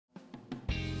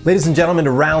Ladies and gentlemen,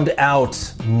 to round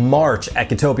out March at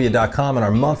Guitopia.com and our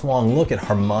month-long look at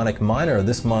harmonic minor,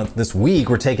 this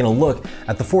week, we're taking a look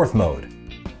at the fourth mode,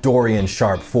 Dorian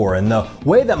sharp 4. And the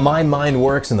way that my mind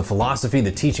works and the philosophy,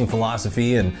 the teaching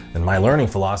philosophy and my learning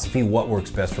philosophy, what works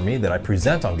best for me that I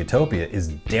present on Guitopia is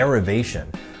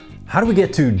derivation. How do we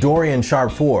get to Dorian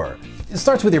sharp 4? It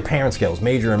starts with your parent scales,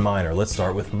 major and minor. Let's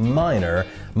start with minor.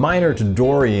 Minor to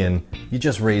Dorian, you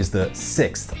just raise the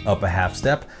sixth up a half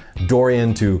step.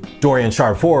 Dorian to Dorian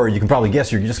sharp 4, you can probably guess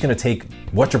you're just gonna take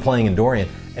what you're playing in Dorian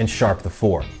and sharp the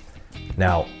 4.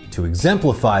 Now, to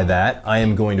exemplify that, I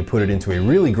am going to put it into a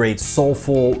really great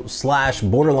soulful /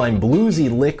 borderline bluesy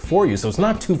lick for you. So it's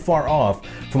not too far off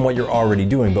from what you're already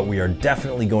doing, but we are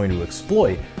definitely going to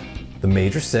exploit the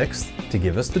major sixth to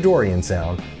give us the Dorian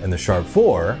sound and the sharp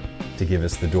 4 to give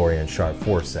us the Dorian sharp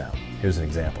 4 sound. Here's an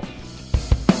example.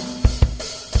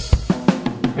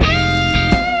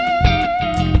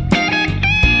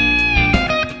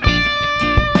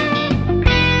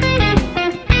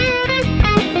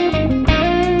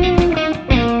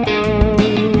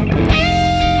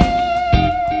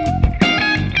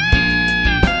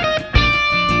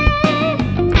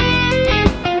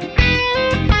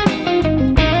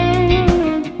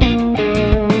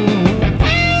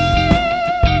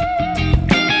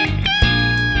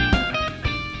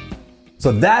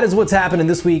 So that is what's happening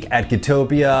this week at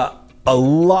Guitopia. A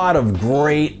lot of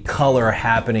great color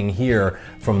happening here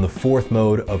from the fourth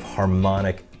mode of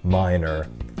harmonic minor,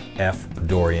 F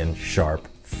Dorian sharp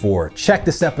 4. Check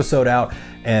this episode out,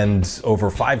 and over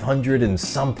 500 and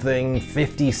something,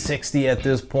 50, 60 at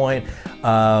this point,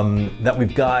 that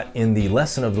we've got in the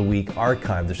Lesson of the Week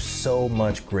archive. There's so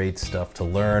much great stuff to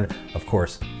learn. Of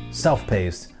course,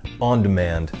 self-paced, on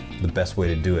demand, the best way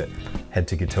to do it. Head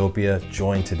to Guitopia,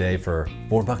 join today for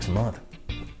 $4 a month.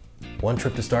 One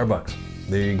trip to Starbucks.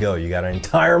 There you go. You got an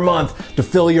entire month to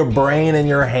fill your brain and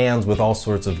your hands with all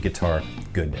sorts of guitar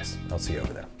goodness. I'll see you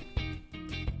over there.